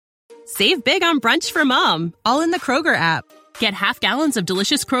Save big on brunch for mom, all in the Kroger app. Get half gallons of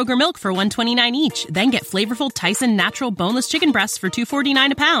delicious Kroger milk for $1.29 each. Then get flavorful Tyson natural boneless chicken breasts for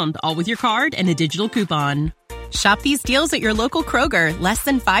 $2.49 a pound, all with your card and a digital coupon. Shop these deals at your local Kroger, less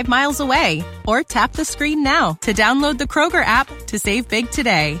than 5 miles away. Or tap the screen now to download the Kroger app to save big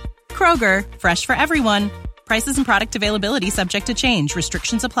today. Kroger, fresh for everyone. Prices and product availability subject to change.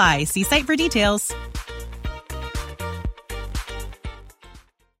 Restrictions apply. See site for details.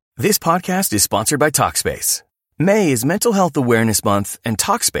 This podcast is sponsored by Talkspace. May is Mental Health Awareness Month, and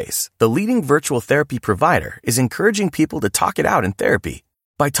Talkspace, the leading virtual therapy provider, is encouraging people to talk it out in therapy.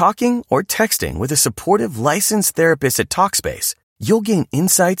 By talking or texting with a supportive, licensed therapist at Talkspace, you'll gain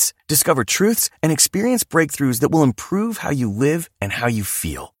insights, discover truths, and experience breakthroughs that will improve how you live and how you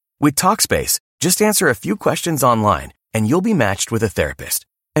feel. With Talkspace, just answer a few questions online, and you'll be matched with a therapist.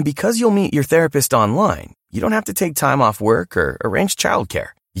 And because you'll meet your therapist online, you don't have to take time off work or arrange childcare.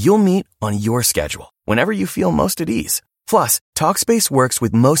 You'll meet on your schedule, whenever you feel most at ease. Plus, Talkspace works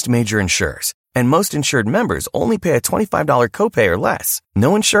with most major insurers, and most insured members only pay a $25 copay or less.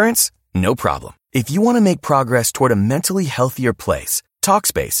 No insurance? No problem. If you want to make progress toward a mentally healthier place,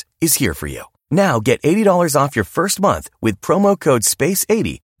 Talkspace is here for you. Now get $80 off your first month with promo code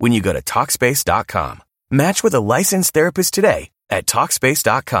SPACE80 when you go to Talkspace.com. Match with a licensed therapist today at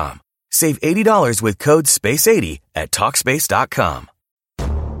Talkspace.com. Save $80 with code SPACE80 at Talkspace.com.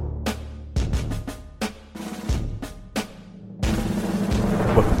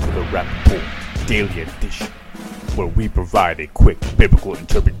 Welcome to the Rap Report Daily Edition, where we provide a quick biblical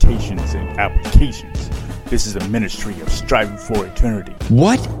interpretations and applications. This is a ministry of striving for eternity.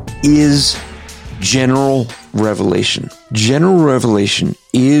 What is general revelation? General revelation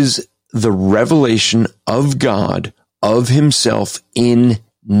is the revelation of God, of himself in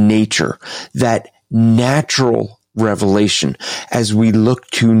nature. That natural revelation as we look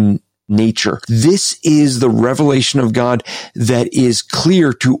to nature. This is the revelation of God that is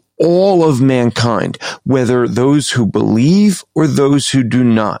clear to all of mankind, whether those who believe or those who do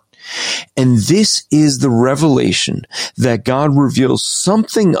not. And this is the revelation that God reveals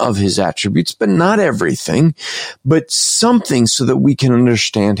something of his attributes, but not everything, but something so that we can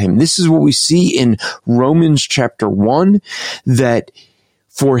understand him. This is what we see in Romans chapter 1, that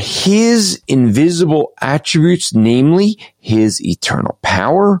for his invisible attributes, namely his eternal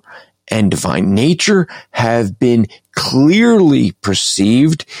power and divine nature, have been clearly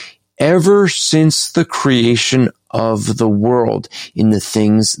perceived ever since the creation of the world in the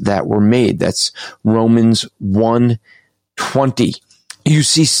things that were made. That's Romans 1:20. You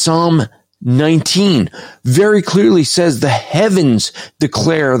see Psalm 19 very clearly says the heavens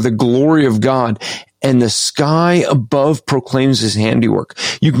declare the glory of God, and the sky above proclaims his handiwork.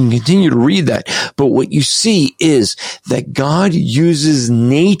 You can continue to read that, but what you see is that God uses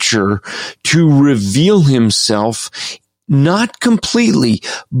nature to reveal himself, not completely,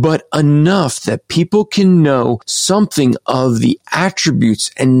 but enough that people can know something of the attributes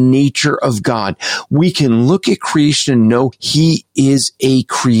and nature of God. We can look at creation and know he is a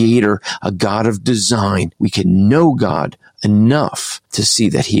creator, a God of design. We can know God enough to see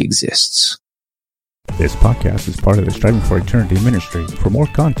that he exists. This podcast is part of the Striving for Eternity ministry. For more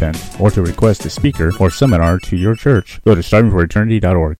content, or to request a speaker or seminar to your church, go to strivingforeternity.org.